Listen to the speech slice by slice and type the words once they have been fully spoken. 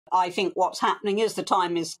I think what's happening is the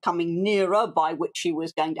time is coming nearer by which she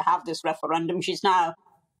was going to have this referendum. She's now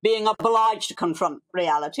being obliged to confront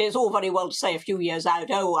reality. It's all very well to say a few years out,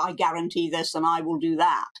 oh, I guarantee this and I will do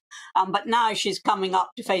that. But now she's coming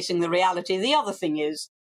up to facing the reality. The other thing is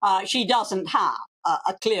she doesn't have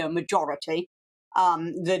a clear majority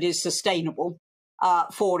that is sustainable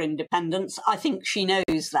for independence. I think she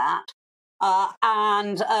knows that.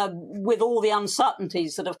 And with all the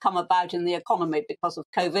uncertainties that have come about in the economy because of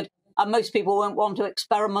COVID, most people won't want to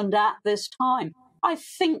experiment at this time. I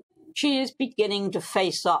think she is beginning to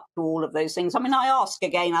face up to all of those things. I mean, I ask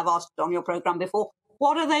again, I've asked on your programme before,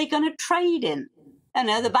 what are they going to trade in? You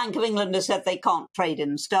know, the Bank of England has said they can't trade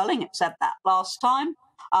in sterling. It said that last time.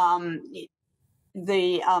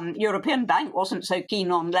 The European Bank wasn't so keen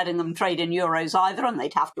on letting them trade in euros either, and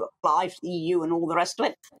they'd have to apply to the EU and all the rest of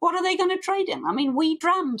it. What are they going to trade in? I mean, wheat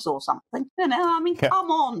drams or something? You know, I mean, come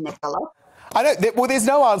on, Nicola. I don't. Well, there's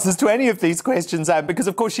no answers to any of these questions, Anne, because,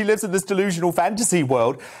 of course, she lives in this delusional fantasy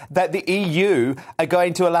world that the EU are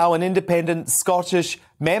going to allow an independent Scotland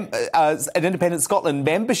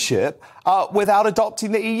membership without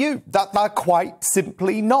adopting the EU. That they're quite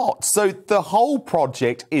simply not. So the whole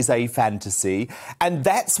project is a fantasy, and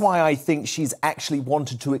that's why I think she's actually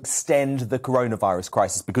wanted to extend the coronavirus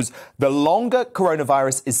crisis, because the longer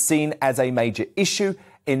coronavirus is seen as a major issue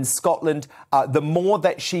in Scotland, the more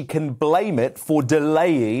that she can blame it for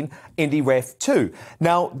delaying IndyRef 2.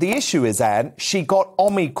 Now, the issue is, Anne, she got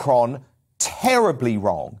Omicron terribly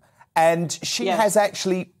wrong, and she has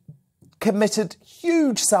actually committed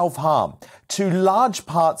huge self-harm to large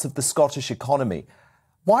parts of the Scottish economy.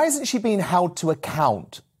 Why isn't she being held to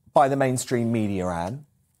account by the mainstream media, Anne?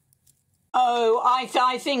 Oh,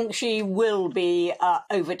 I think she will be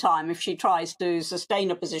over time if she tries to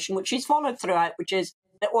sustain a position which she's followed throughout, which is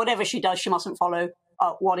that whatever she does, she mustn't follow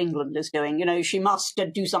what England is doing. You know, she must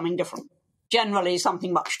do something different, generally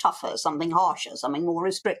something much tougher, something harsher, something more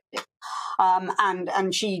restrictive.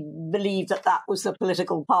 And she believed that that was the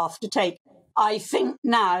political path to take. I think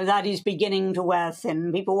now that is beginning to wear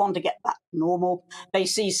thin. People want to get back to normal. They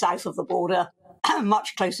see south of the border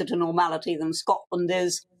much closer to normality than Scotland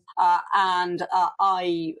is. And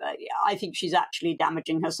I think she's actually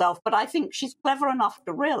damaging herself. But I think she's clever enough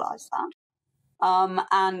to realise that.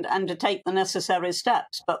 And to take the necessary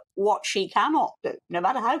steps. But what she cannot do, no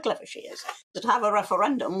matter how clever she is to have a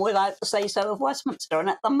referendum without the say-so of Westminster. And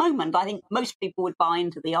at the moment, I think most people would buy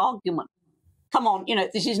into the argument. Come on, you know,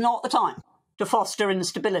 this is not the time to foster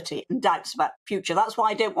instability and doubts about the future. That's why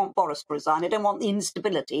I don't want Boris to resign. I don't want the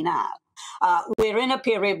instability now. We're in a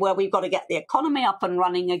period where we've got to get the economy up and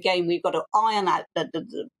running again. We've got to iron out the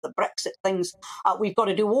Brexit things. We've got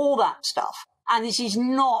to do all that stuff. And this is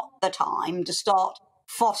not the time to start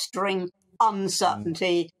fostering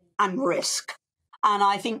uncertainty and risk. And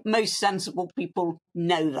I think most sensible people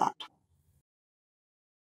know that.